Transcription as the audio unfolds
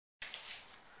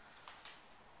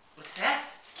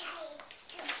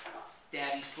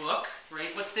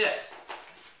right? What's this?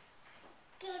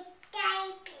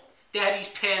 Daddy's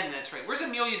pen, that's right. Where's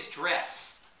Amelia's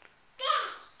dress?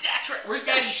 That's right. Where's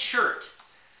Daddy's shirt?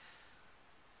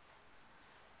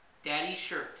 Daddy's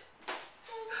shirt.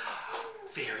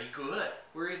 Very good.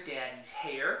 Where is Daddy's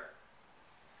hair?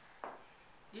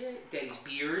 Yeah, Daddy's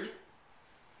beard.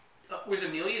 Where's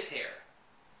Amelia's hair?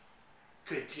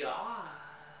 Good job.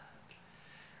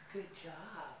 Good job.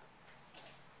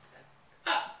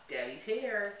 Ah, Daddy's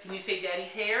hair. Can you say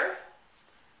Daddy's hair?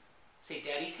 Say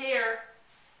Daddy's hair.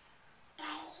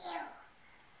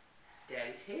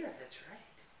 Daddy's hair, that's right.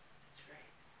 That's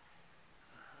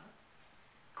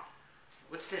right.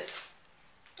 What's this?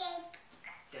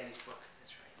 Daddy's book,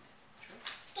 that's right.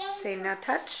 That's right. Say no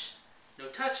touch. No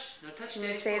touch. No touch. Can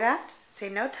you say that? Say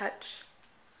no touch.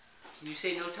 Can you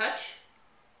say no touch?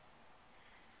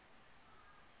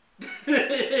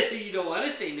 You don't want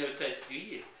to say no touch, do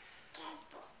you?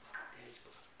 Daddy's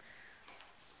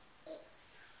book.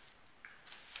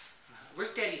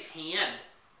 Where's Daddy's hand?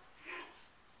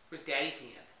 Where's Daddy's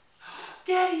hand?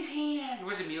 Daddy's hand!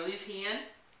 Where's Amelia's hand?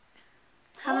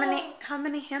 How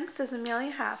many hands does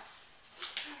Amelia have?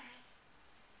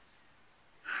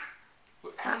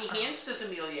 How many hands does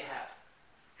Amelia have?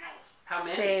 How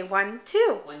many? Say 1,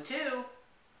 2. 1, 2.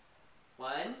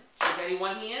 1. Show Daddy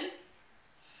 1 hand.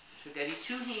 Show Daddy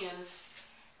 2 hands.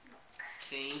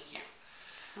 Thank you.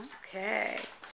 Okay.